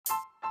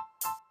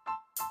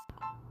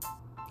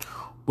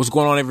What's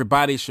going on,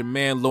 everybody? It's your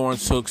man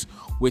Lawrence Hooks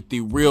with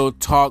the Real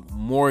Talk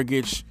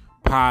Mortgage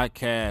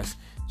Podcast.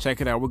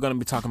 Check it out. We're going to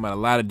be talking about a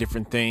lot of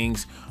different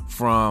things,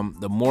 from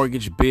the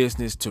mortgage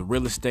business to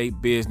real estate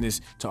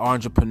business to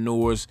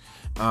entrepreneurs.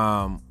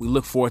 We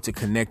look forward to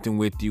connecting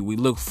with you. We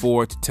look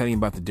forward to telling you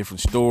about the different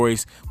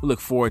stories. We look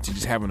forward to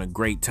just having a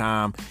great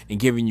time and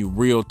giving you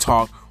real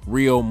talk,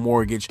 real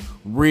mortgage,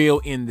 real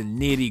in the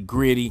nitty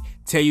gritty.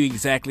 Tell you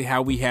exactly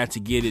how we had to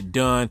get it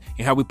done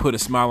and how we put a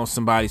smile on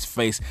somebody's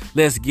face.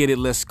 Let's get it.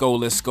 Let's go.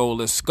 Let's go.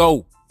 Let's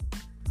go.